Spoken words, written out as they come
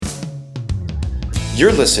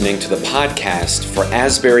You're listening to the podcast for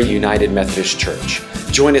Asbury United Methodist Church.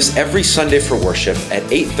 Join us every Sunday for worship at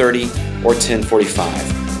 8:30 or 10:45.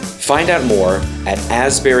 Find out more at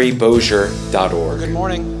asburybossier.org. Good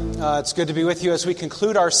morning. It's good to be with you as we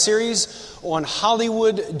conclude our series on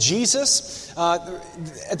Hollywood Jesus.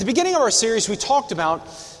 At the beginning of our series, we talked about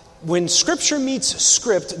when Scripture meets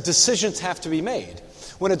script, decisions have to be made.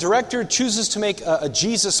 When a director chooses to make a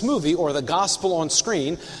Jesus movie or the gospel on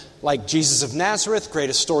screen, like Jesus of Nazareth,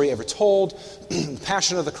 greatest story ever told,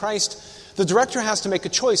 Passion of the Christ, the director has to make a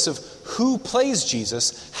choice of who plays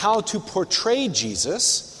Jesus, how to portray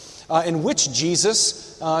Jesus, and which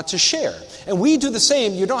Jesus to share. And we do the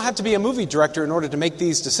same. You don't have to be a movie director in order to make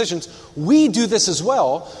these decisions. We do this as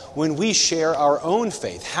well when we share our own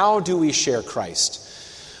faith. How do we share Christ?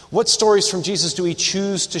 What stories from Jesus do we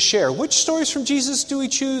choose to share? Which stories from Jesus do we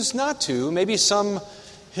choose not to? Maybe some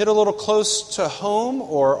hit a little close to home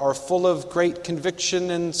or are full of great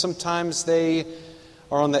conviction, and sometimes they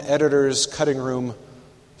are on the editor's cutting room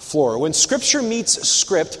floor. When Scripture meets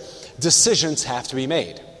script, decisions have to be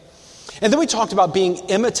made. And then we talked about being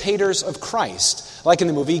imitators of Christ, like in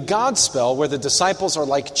the movie Godspell, where the disciples are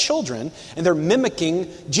like children and they're mimicking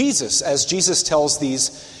Jesus as Jesus tells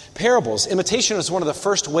these parables. Imitation is one of the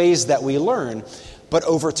first ways that we learn, but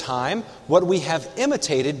over time, what we have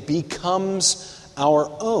imitated becomes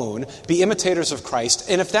our own. Be imitators of Christ.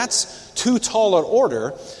 And if that's too tall an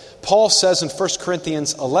order, Paul says in 1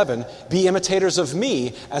 Corinthians 11, be imitators of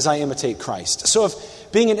me as I imitate Christ. So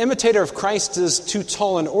if being an imitator of Christ is too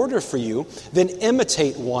tall an order for you, then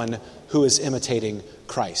imitate one who is imitating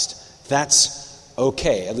Christ. That's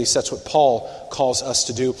okay. At least that's what Paul calls us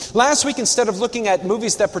to do. Last week, instead of looking at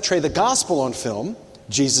movies that portray the gospel on film,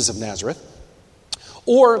 Jesus of Nazareth,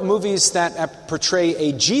 or movies that portray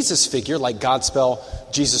a Jesus figure like Godspell,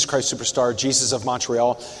 Jesus Christ Superstar, Jesus of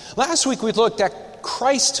Montreal, last week we looked at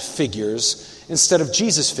Christ figures instead of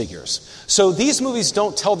Jesus figures. So these movies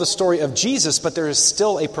don't tell the story of Jesus, but there is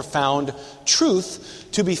still a profound truth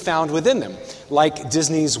to be found within them, like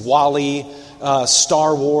Disney's WALL-E,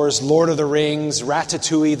 Star Wars, Lord of the Rings,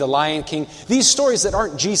 Ratatouille, The Lion King. These stories that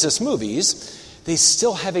aren't Jesus movies, they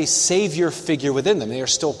still have a Savior figure within them. They are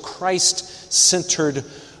still Christ-centered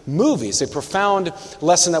movies. A profound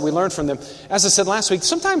lesson that we learned from them. As I said last week,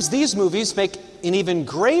 sometimes these movies make an even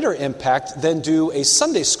greater impact than do a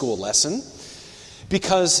Sunday school lesson,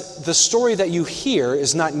 because the story that you hear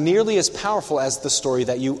is not nearly as powerful as the story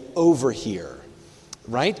that you overhear.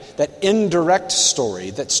 Right? That indirect story,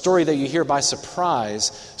 that story that you hear by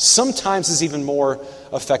surprise, sometimes is even more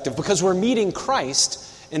effective because we're meeting Christ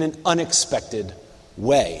in an unexpected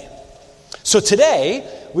way. So today,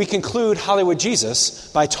 we conclude Hollywood Jesus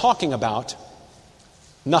by talking about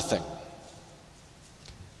nothing.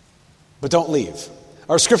 But don't leave.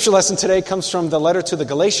 Our scripture lesson today comes from the letter to the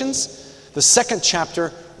Galatians, the 2nd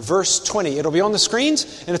chapter, verse 20. It'll be on the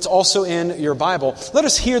screens, and it's also in your Bible. Let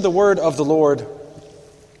us hear the word of the Lord.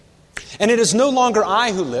 And it is no longer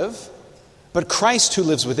I who live, but Christ who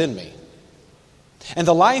lives within me. And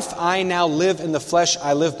the life I now live in the flesh,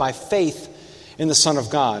 I live by faith in the Son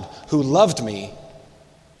of God, who loved me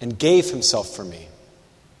and gave himself for me.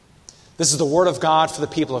 This is the word of God for the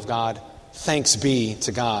people of God. Thanks be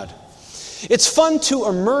to God. It's fun to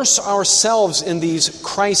immerse ourselves in these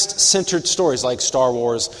Christ-centered stories like Star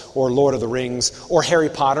Wars or Lord of the Rings or Harry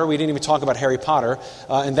Potter. We didn't even talk about Harry Potter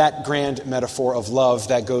and that grand metaphor of love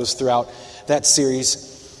that goes throughout that series.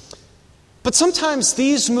 But sometimes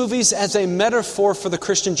these movies as a metaphor for the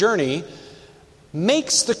Christian journey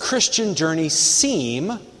makes the Christian journey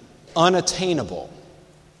seem unattainable.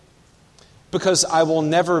 Because I will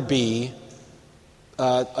never be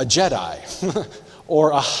a Jedi or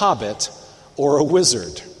a hobbit or a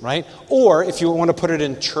wizard, right? Or if you want to put it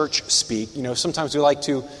in church speak, sometimes we like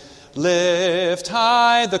to lift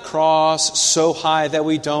high the cross so high that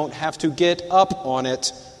we don't have to get up on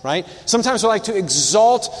it, right? Sometimes we like to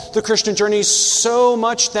exalt the Christian journey so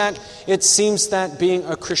much that it seems that being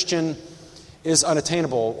a Christian is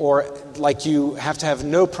unattainable, or like you have to have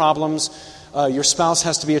no problems, your spouse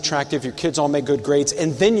has to be attractive, your kids all make good grades,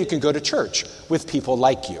 and then you can go to church with people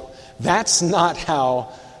like you. That's not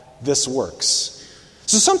how this works.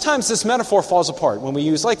 So sometimes this metaphor falls apart when we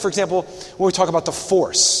use, like for example, when we talk about the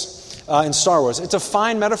Force in Star Wars. It's a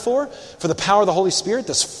fine metaphor for the power of the Holy Spirit,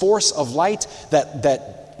 this force of light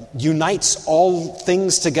that unites all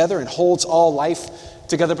things together and holds all life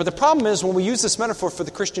together. But the problem is when we use this metaphor for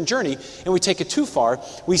the Christian journey and we take it too far,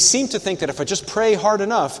 we seem to think that if I just pray hard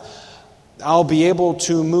enough, I'll be able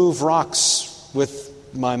to move rocks with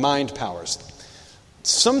my mind powers.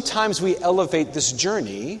 Sometimes we elevate this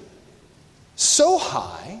journey so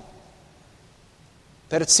high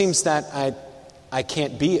that it seems that I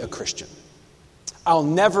can't be a Christian. I'll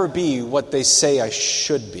never be what they say I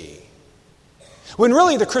should be. When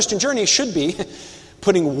really the Christian journey should be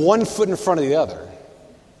putting one foot in front of the other,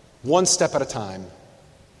 one step at a time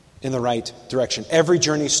in the right direction. Every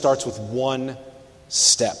journey starts with one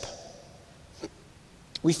step.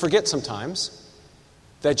 We forget sometimes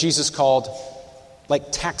that Jesus called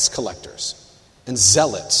like tax collectors and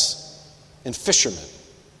zealots and fishermen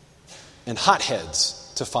and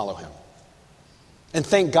hotheads to follow him. And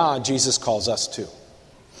thank God Jesus calls us too.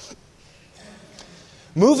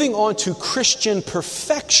 Moving on to Christian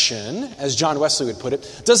perfection, as John Wesley would put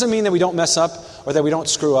it, doesn't mean that we don't mess up or that we don't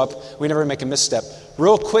screw up. We never make a misstep.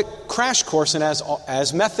 Real quick crash course, and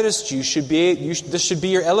as Methodists, this should be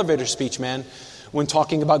your elevator speech, man, when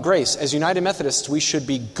talking about grace. As United Methodists, we should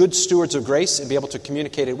be good stewards of grace and be able to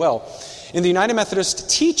communicate it well. In the United Methodist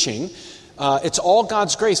teaching, it's all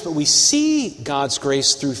God's grace, but we see God's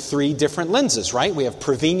grace through three different lenses, right? We have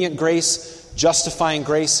prevenient grace, justifying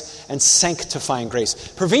grace, and sanctifying grace.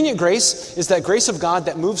 Prevenient grace is that grace of God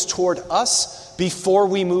that moves toward us before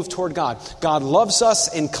we move toward God. God loves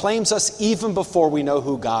us and claims us even before we know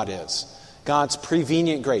who God is. God's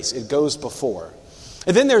prevenient grace, it goes before.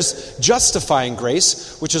 And then there's justifying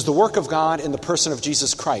grace, which is the work of God in the person of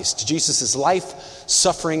Jesus Christ. Jesus' life,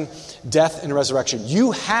 suffering, death, and resurrection.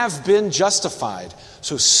 You have been justified,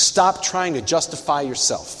 so stop trying to justify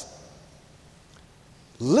yourself.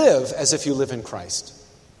 Live as if you live in Christ.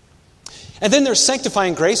 And then there's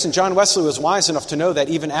sanctifying grace, and John Wesley was wise enough to know that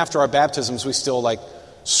even after our baptisms, we still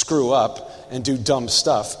screw up and do dumb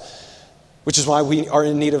stuff, which is why we are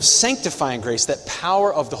in need of sanctifying grace, that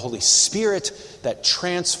power of the Holy Spirit that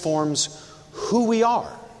transforms who we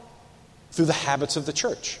are through the habits of the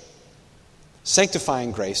church.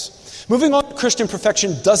 Sanctifying grace. Moving on to Christian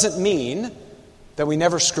perfection doesn't mean that we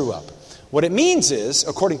never screw up. What it means is,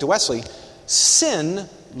 according to Wesley, sin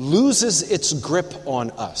loses its grip on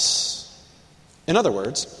us. In other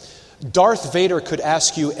words, Darth Vader could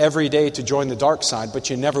ask you every day to join the dark side, but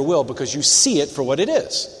you never will because you see it for what it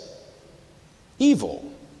is. Evil.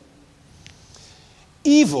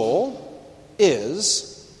 Evil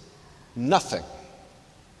is nothing.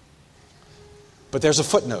 But there's a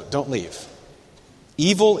footnote, don't leave.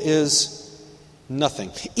 Evil is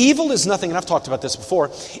nothing. Evil is nothing, and I've talked about this before.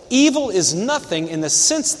 Evil is nothing in the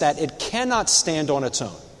sense that it cannot stand on its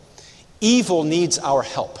own. Evil needs our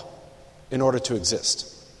help in order to exist.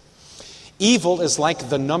 Evil is like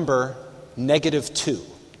the number -2.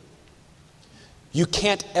 You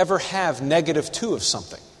can't ever have -2 of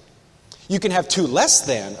something. You can have 2 less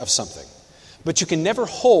than of something, but you can never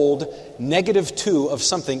hold -2 of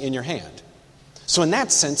something in your hand. So in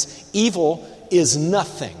that sense, evil is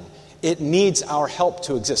nothing. It needs our help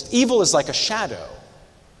to exist. Evil is like a shadow.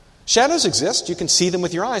 Shadows exist. You can see them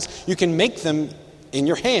with your eyes. You can make them in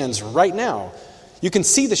your hands right now. You can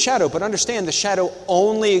see the shadow, but understand the shadow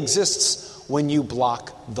only exists when you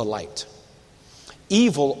block the light.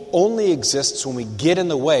 Evil only exists when we get in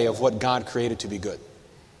the way of what God created to be good.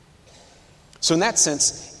 So in that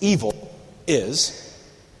sense, evil is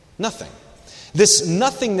nothing. This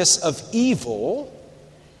nothingness of evil,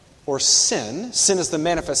 or sin is the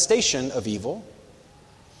manifestation of evil,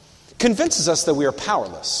 convinces us that we are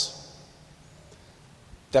powerless.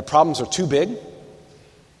 That problems are too big,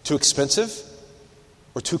 too expensive,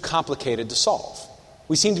 or too complicated to solve.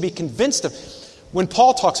 We seem to be convinced of. When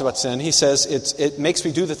Paul talks about sin, he says it makes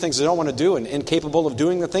me do the things I don't want to do and incapable of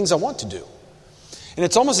doing the things I want to do. And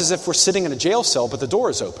it's almost as if we're sitting in a jail cell, but the door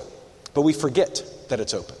is open. But we forget that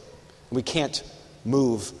it's open. We can't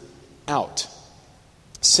move out.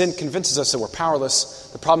 Sin convinces us that we're powerless,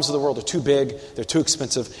 the problems of the world are too big, they're too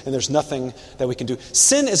expensive, and there's nothing that we can do.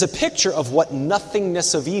 Sin is a picture of what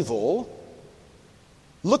nothingness of evil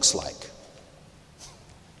looks like.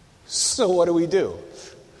 So what do we do?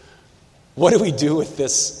 What do we do with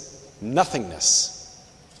this nothingness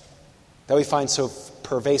that we find so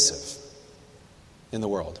pervasive in the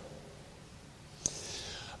world?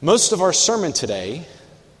 Most of our sermon today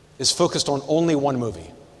is focused on only one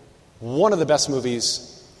movie. One of the best movies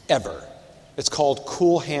ever. It's called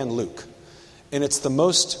Cool Hand Luke. And it's the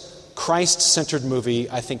most Christ-centered movie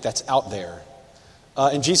I think that's out there.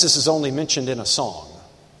 And Jesus is only mentioned in a song.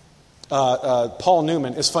 Paul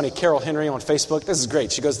Newman, it's funny, Carol Henry on Facebook, this is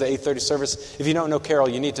great. She goes to the 8:30 service. If you don't know Carol,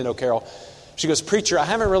 you need to know Carol. She goes, "Preacher, I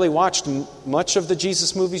haven't really watched much of the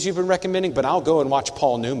Jesus movies you've been recommending, but I'll go and watch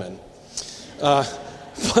Paul Newman."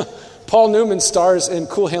 Paul Newman stars in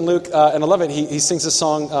Cool Hand Luke, and I love it. He sings a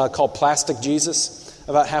song called Plastic Jesus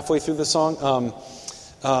about halfway through the song.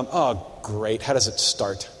 Great. How does it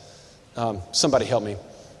start? Somebody help me.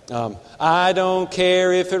 I don't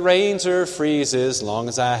care if it rains or freezes, as long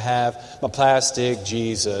as I have my plastic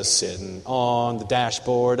Jesus sitting on the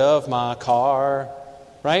dashboard of my car.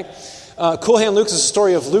 Right? Cool Hand Luke is a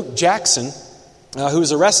story of Luke Jackson, who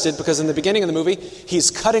was arrested because in the beginning of the movie,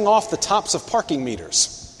 he's cutting off the tops of parking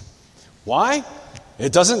meters. Why?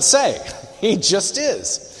 It doesn't say. He just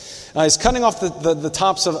is. He's cutting off the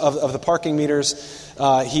tops of the parking meters.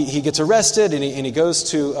 He gets arrested and he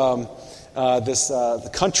goes to the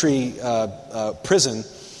country prison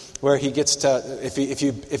where he gets to,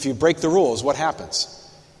 if you break the rules, what happens?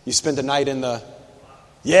 You spend a night in the,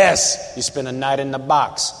 yes, you spend a night in the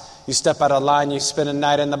box. You step out of line, you spend a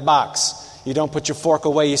night in the box. You don't put your fork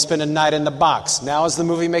away, you spend a night in the box. Now is the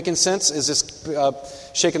movie making sense? Is this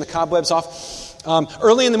shaking the cobwebs off?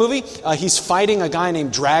 Early in the movie, he's fighting a guy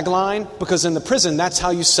named Dragline, because in the prison, that's how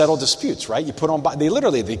you settle disputes, right? You put on,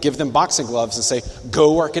 they give them boxing gloves and say,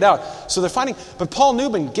 go work it out. So they're fighting. But Paul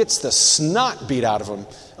Newman gets the snot beat out of him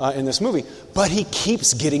in this movie, but he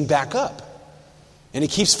keeps getting back up. And he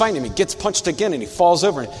keeps fighting him. He gets punched again and he falls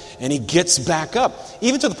over and he gets back up.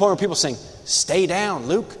 Even to the point where people are saying, stay down,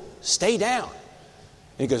 Luke, stay down.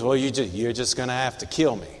 And he goes, well, you're just going to have to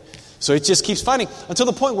kill me. So he just keeps fighting until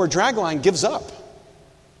the point where Dragline gives up.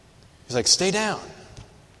 He's like, stay down.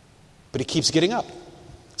 But he keeps getting up.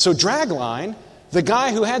 So Dragline, the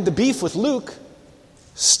guy who had the beef with Luke,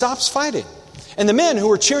 stops fighting. And the men who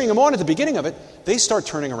were cheering him on at the beginning of it, they start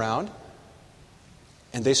turning around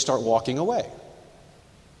and they start walking away.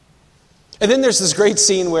 And then there's this great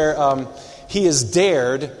scene where he is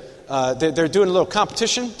dared. They're doing a little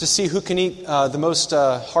competition to see who can eat the most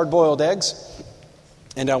hard-boiled eggs.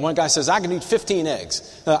 And one guy says, I can eat 15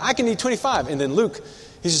 eggs. I can eat 25. And then Luke,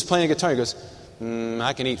 he's just playing a guitar. He goes,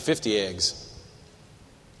 I can eat 50 eggs.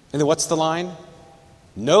 And then what's the line?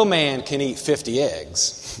 No man can eat 50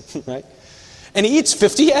 eggs. Right? And he eats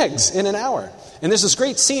 50 eggs in an hour. And there's this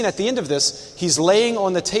great scene at the end of this. He's laying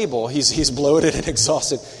on the table. He's bloated and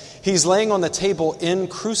exhausted. He's laying on the table in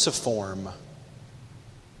cruciform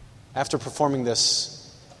after performing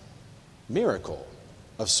this miracle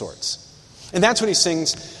of sorts. And that's when he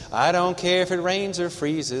sings, I don't care if it rains or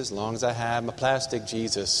freezes, as long as I have my plastic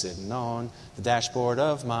Jesus sitting on the dashboard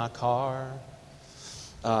of my car.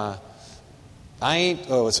 I ain't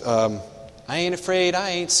afraid, I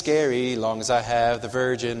ain't scary, long as I have the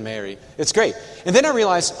Virgin Mary. It's great. And then I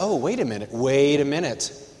realized, wait a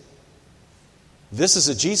minute. This is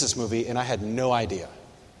a Jesus movie, and I had no idea.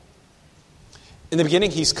 In the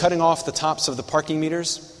beginning, he's cutting off the tops of the parking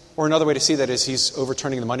meters, or another way to see that is he's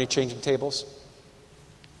overturning the money-changing tables.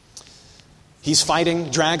 He's fighting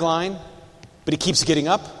Dragline, but he keeps getting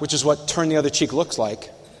up, which is what Turn the Other Cheek looks like,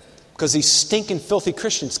 because these stinking, filthy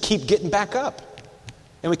Christians keep getting back up,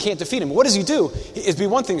 and we can't defeat him. What does he do? It'd be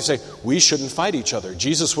one thing to say, we shouldn't fight each other.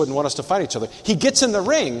 Jesus wouldn't want us to fight each other. He gets in the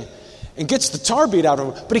ring and gets the tar beat out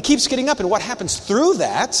of him, but he keeps getting up, and what happens through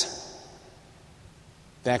that,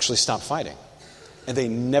 they actually stop fighting. And they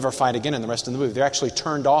never fight again in the rest of the movie. They're actually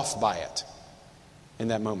turned off by it in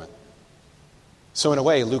that moment. So in a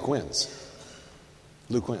way, Luke wins.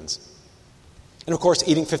 Luke wins. And of course,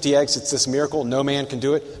 eating 50 eggs, it's this miracle. No man can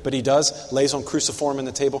do it, but he does. Lays on cruciform in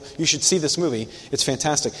the table. You should see this movie. It's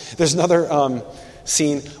fantastic. There's another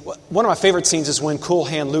scene. One of my favorite scenes is when Cool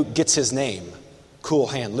Hand Luke gets his name. Cool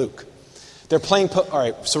Hand Luke. They're playing... all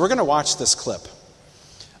right, so we're going to watch this clip.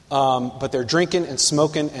 But they're drinking and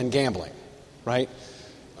smoking and gambling. Right?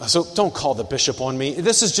 So don't call the bishop on me.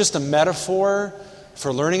 This is just a metaphor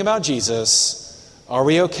for learning about Jesus. Are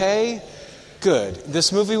we okay? Good.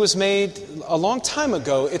 This movie was made a long time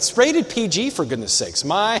ago. It's rated PG, for goodness sakes.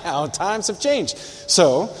 My, how times have changed.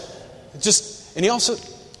 So, and he also,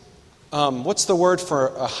 what's the word for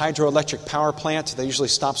a hydroelectric power plant that usually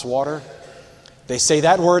stops water? They say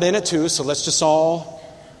that word in it too, so let's just all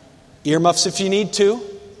earmuffs if you need to.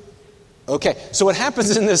 Okay, so what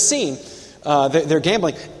happens in this scene... they're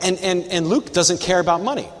gambling, and Luke doesn't care about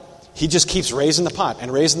money. He just keeps raising the pot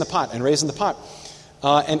and raising the pot and raising the pot.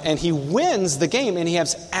 And he wins the game, and he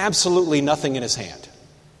has absolutely nothing in his hand.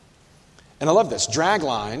 And I love this.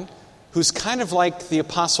 Dragline, who's kind of like the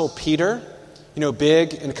Apostle Peter,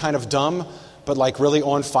 big and kind of dumb, but like really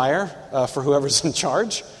on fire for whoever's in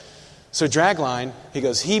charge. So Dragline, he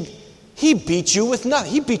goes, he beat you with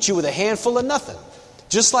nothing. He beat you with a handful of nothing.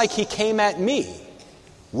 Just like he came at me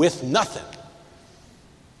with nothing.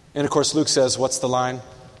 And of course, Luke says, what's the line?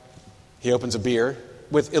 He opens a beer.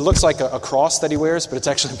 It looks like a cross that he wears, but it's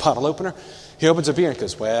actually a bottle opener. He opens a beer and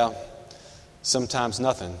goes, well, sometimes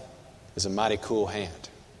nothing is a mighty cool hand.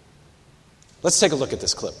 Let's take a look at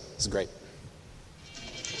this clip. This is great.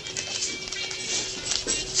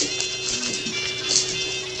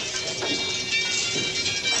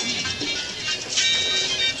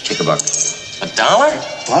 a buck.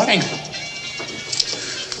 $1? What? Hey.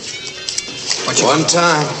 One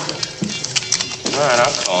time. All right,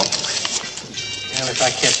 I'll call. Well, if I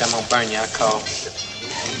catch you, I'm gonna burn you. I'll call.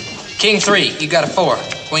 King 3, you got a 4.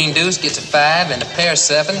 Queen deuce gets a 5, and a pair of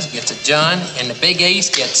 7s gets a John, and the big ace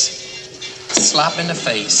gets a slap in the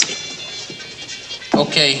face.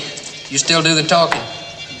 Okay, you still do the talking.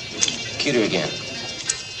 Cuter again.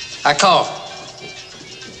 I call.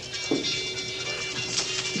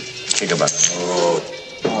 Kick a buck.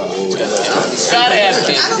 Gotta have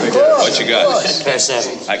King. What you got? Pair of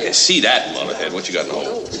 7. I can see that, mullet head. What you got in the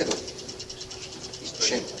hole?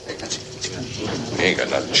 He ain't got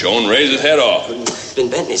nothing. Show him, raise his head off. Been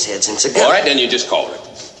bent in his head since a gun. All right, then you just call it.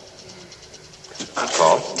 I'll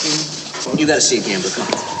call. You gotta see a gambler. Come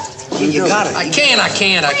on. You got it. I can't catch.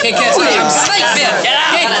 I'm snake bit.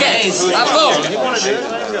 Can't catch. I fold.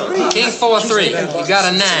 King 4-3. You got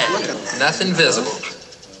a 9. Nothing visible.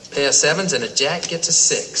 Pair of 7s and a jack gets a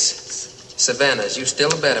 6. Savannah's, you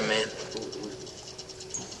still a better man.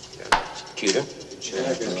 Cuter.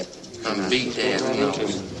 I'm beat, Dad.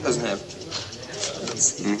 Doesn't have.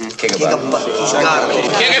 Kick a buck. He's got it.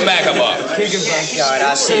 Kick him back a buck. All right,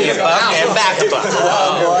 I'll see a buck and back a buck.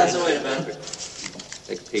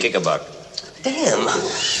 Kick a buck. Damn.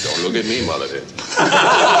 Don't look at me, mullet head.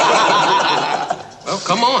 Well,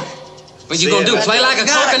 come on. What you gonna do, play like a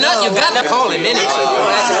coconut? You got to call him anyway.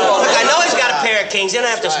 I know he's got a pair of kings. Then I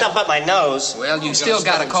have to stuff up my nose. Well, you still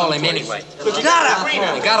got to call him anyway. But you gotta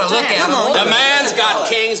look at him. The man's got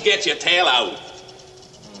kings. Get your tail out.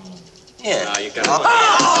 Yeah.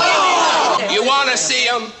 You want to see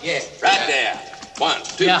him? Yeah. Right there. 1,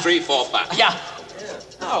 2, 3, 4, 5. Yeah.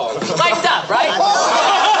 Oh, mic'd up, right?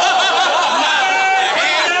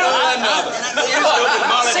 Another. You stupid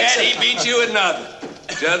mullet head. He beat you at nothing.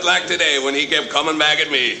 Just like today when he kept coming back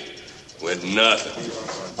at me with nothing.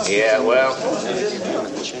 Yeah, well,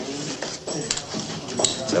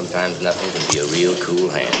 sometimes nothing can be a real cool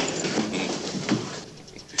hand.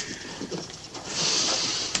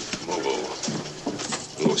 Move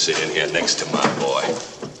over. Go sit in here next to my boy.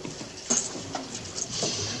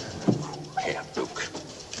 Here, Luke.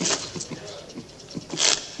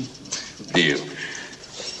 Deal.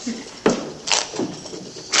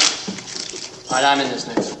 All right, I'm in this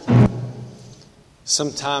next.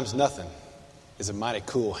 Sometimes nothing is a mighty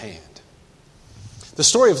cool hand. The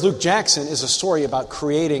story of Luke Jackson is a story about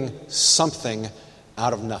creating something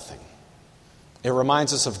out of nothing. It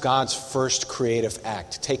reminds us of God's first creative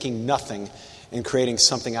act, taking nothing and creating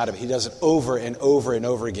something out of it. He does it over and over and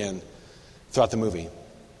over again throughout the movie.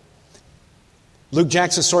 Luke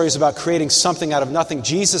Jackson's story is about creating something out of nothing.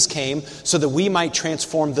 Jesus came so that we might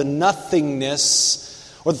transform the nothingness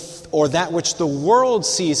or that which the world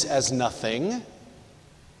sees as nothing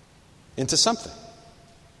into something.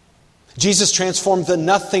 Jesus transformed the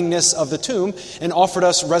nothingness of the tomb and offered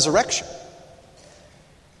us resurrection.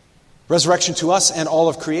 Resurrection to us and all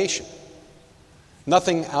of creation.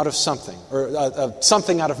 Nothing out of something, or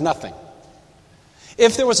something out of nothing.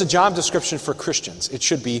 If there was a job description for Christians, it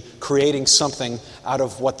should be creating something out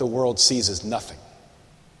of what the world sees as nothing.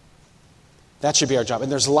 That should be our job.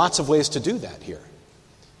 And there's lots of ways to do that here.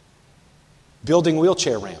 Building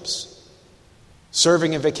wheelchair ramps.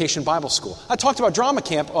 Serving in Vacation Bible School. I talked about drama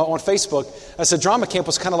camp on Facebook. I said drama camp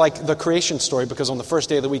was kind of like the creation story because on the first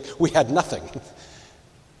day of the week, we had nothing.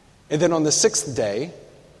 And then on the 6th day,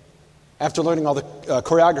 after learning all the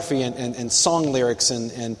choreography and song lyrics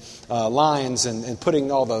and lines and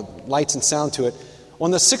putting all the lights and sound to it,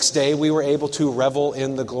 on the 6th day, we were able to revel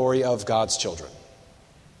in the glory of God's children.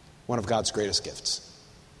 One of God's greatest gifts.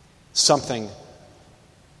 Something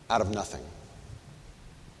out of nothing.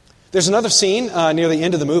 There's another scene near the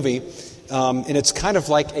end of the movie, and it's kind of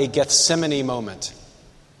like a Gethsemane moment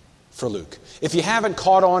for Luke. If you haven't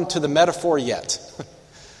caught on to the metaphor yet,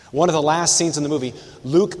 one of the last scenes in the movie,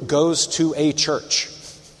 Luke goes to a church,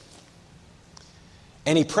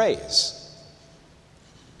 and he prays.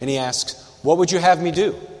 And he asks, "What would you have me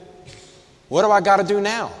do? What do I got to do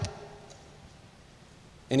now?"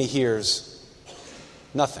 And he hears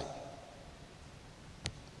nothing.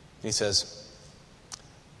 And he says,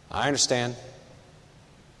 "I understand."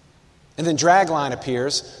 And then Dragline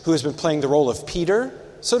appears, who has been playing the role of Peter,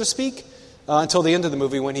 so to speak, until the end of the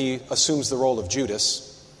movie when he assumes the role of Judas.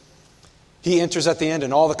 He enters at the end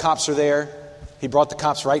and all the cops are there. He brought the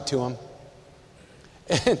cops right to him.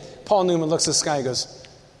 And Paul Newman looks at this guy and goes,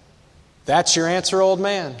 "That's your answer, old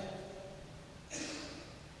man?"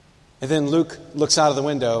 And then Luke looks out of the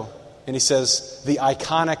window and he says the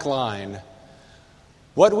iconic line,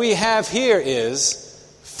 "What we have here is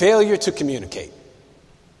failure to communicate."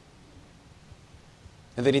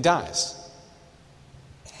 And then he dies.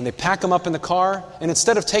 And they pack him up in the car, and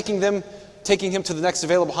instead of taking him to the next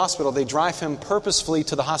available hospital, they drive him purposefully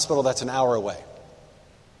to the hospital that's an hour away.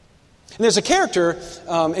 And there's a character,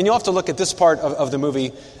 and you'll have to look at this part of the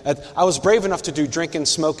movie. I was brave enough to do drinking,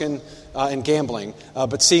 smoking, and gambling,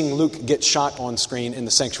 but seeing Luke get shot on screen in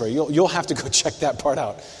the sanctuary, you'll have to go check that part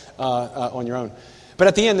out on your own. But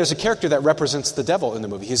at the end, there's a character that represents the devil in the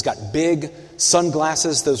movie. He's got big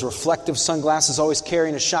sunglasses, those reflective sunglasses, always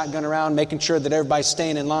carrying a shotgun around, making sure that everybody's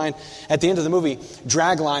staying in line. At the end of the movie,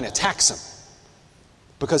 Dragline attacks him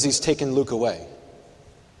because he's taken Luke away.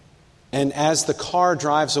 And as the car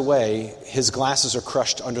drives away, his glasses are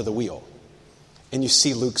crushed under the wheel. And you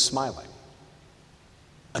see Luke smiling.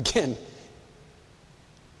 Again,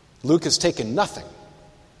 Luke has taken nothing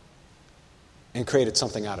and created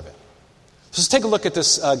something out of it. So let's take a look at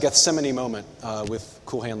this Gethsemane moment with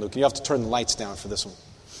Cool Hand Luke. You have to turn the lights down for this one.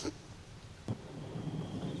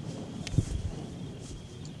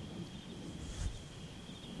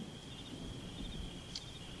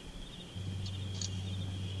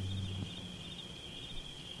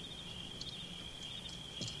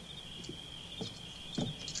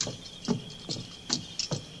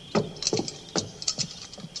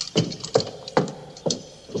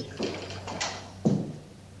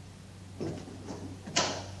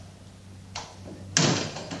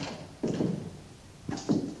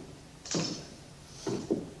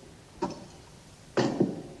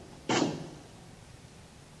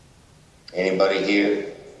 Anybody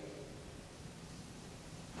here?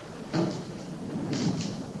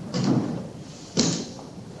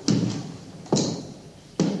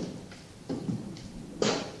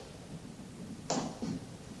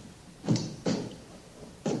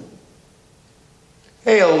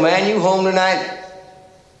 Hey, old man, you home tonight?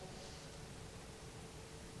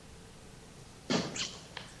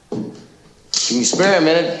 Can you spare a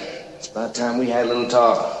minute? It's about time we had a little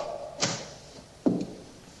talk.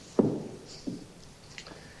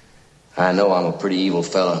 I know I'm a pretty evil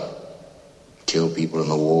fella. Killed people in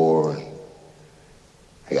the war.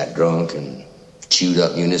 I got drunk and chewed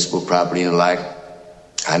up municipal property and the like.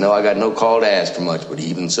 I know I got no call to ask for much, but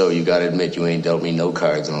even so, you gotta admit you ain't dealt me no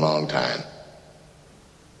cards in a long time.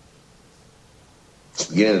 It's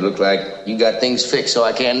beginning to look like you got things fixed so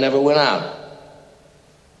I can't never win out.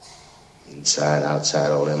 Inside,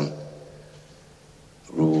 outside, all them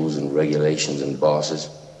rules and regulations and bosses.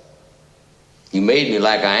 You made me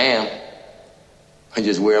like I am. And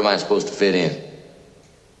just where am I supposed to fit in?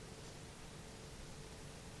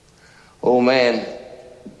 Old man,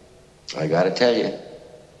 I gotta tell you,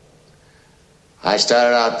 I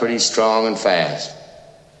started out pretty strong and fast.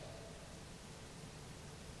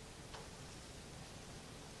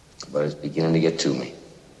 But it's beginning to get to me.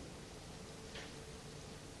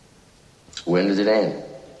 When does it end?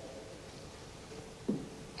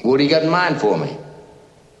 What do you got in mind for me?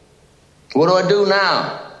 What do I do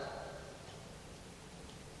now?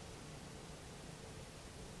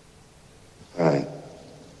 All right.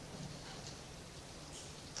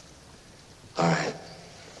 All right.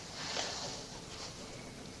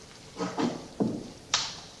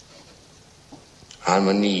 On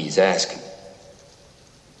my knees asking.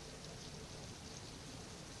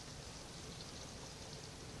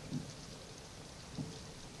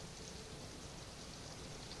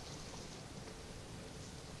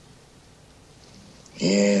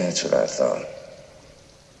 Yeah, that's what I thought.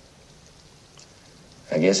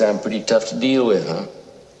 I guess I'm pretty tough to deal with, huh?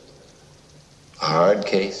 A hard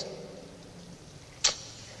case.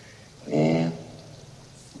 Yeah.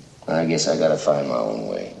 I guess I gotta find my own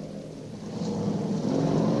way.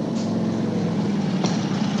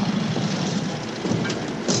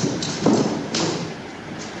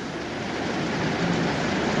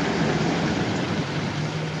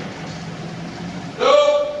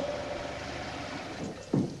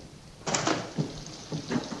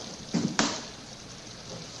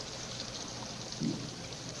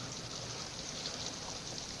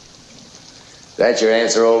 That your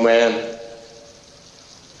answer, old man?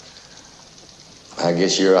 I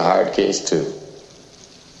guess you're a hard case, too.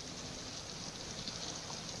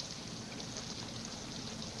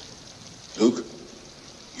 Luke,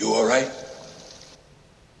 you all right?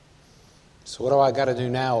 So what do I got to do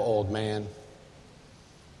now, old man?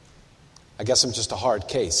 I guess I'm just a hard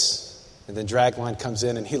case. And then Dragline comes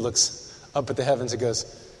in and he looks up at the heavens and goes,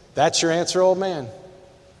 that's your answer, old man?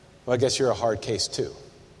 Well, I guess you're a hard case, too.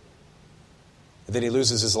 And then he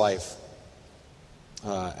loses his life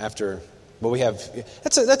after, well, we have,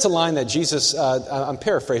 that's a line that Jesus, I'm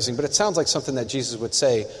paraphrasing, but it sounds like something that Jesus would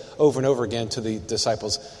say over and over again to the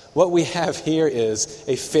disciples. What we have here is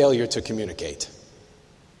a failure to communicate.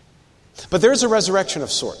 But there's a resurrection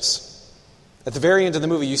of sorts. At the very end of the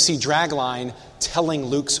movie, you see Dragline telling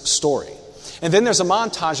Luke's story. And then there's a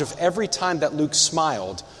montage of every time that Luke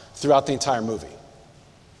smiled throughout the entire movie.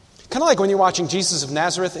 Kind of like when you're watching Jesus of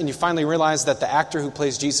Nazareth and you finally realize that the actor who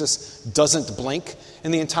plays Jesus doesn't blink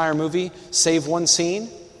in the entire movie, save one scene.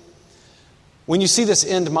 When you see this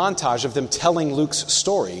end montage of them telling Luke's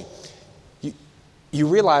story, you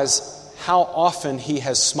realize how often he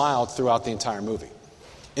has smiled throughout the entire movie.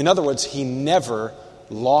 In other words, he never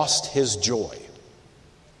lost his joy.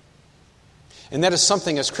 And that is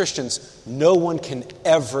something as Christians no one can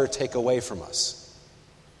ever take away from us,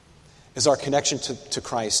 is our connection to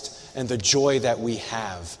Christ and the joy that we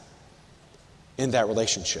have in that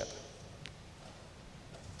relationship.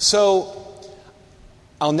 So,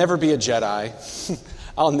 I'll never be a Jedi.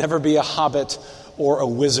 I'll never be a hobbit or a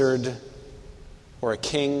wizard or a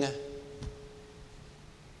king.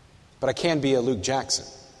 But I can be a Luke Jackson.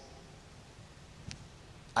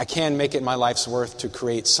 I can make it my life's work to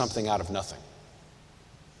create something out of nothing.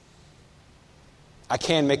 I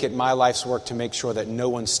can make it my life's work to make sure that no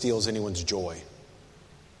one steals anyone's joy.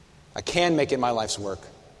 I can make it my life's work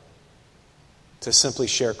to simply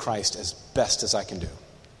share Christ as best as I can do.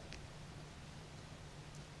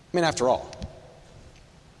 I mean, after all,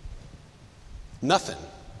 nothing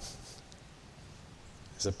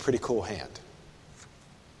is a pretty cool hand.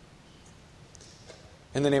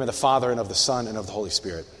 In the name of the Father, and of the Son, and of the Holy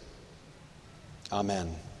Spirit.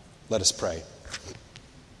 Amen. Let us pray.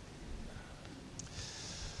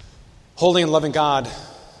 Holy and loving God,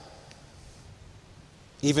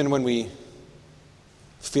 even when we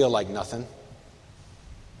feel like nothing,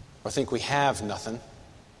 or think we have nothing,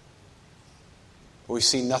 or we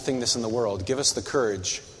see nothingness in the world, give us the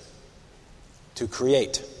courage to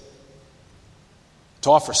create,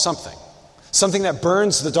 to offer something that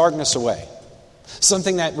burns the darkness away.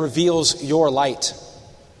 Something that reveals your light.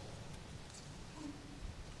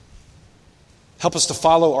 Help us to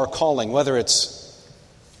follow our calling, whether it's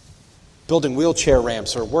building wheelchair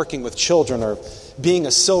ramps or working with children or being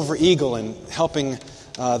a silver eagle and helping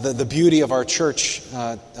the beauty of our church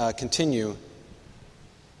continue.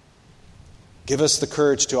 Give us the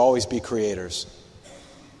courage to always be creators.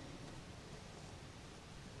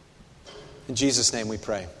 In Jesus' name we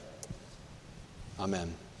pray.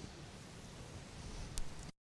 Amen.